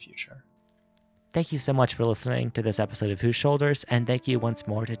move in the future. Thank you so much for listening to this episode of Whose Shoulders, and thank you once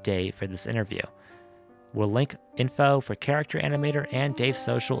more to Dave for this interview. We'll link info for Character Animator and Dave's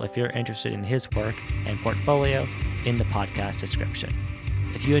social if you're interested in his work and portfolio in the podcast description.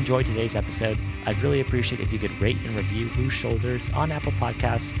 If you enjoyed today's episode, I'd really appreciate if you could rate and review Whose Shoulders on Apple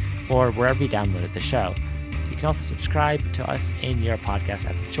Podcasts or wherever you downloaded the show. You can also subscribe to us in your podcast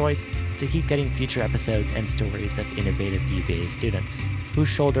app of choice to keep getting future episodes and stories of innovative UVA students. Whose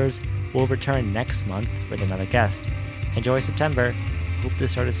Shoulders will return next month with another guest. Enjoy September, hope the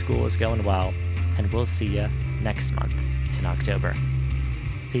start of school is going well, and we'll see you next month in October.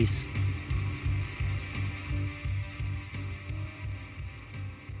 Peace.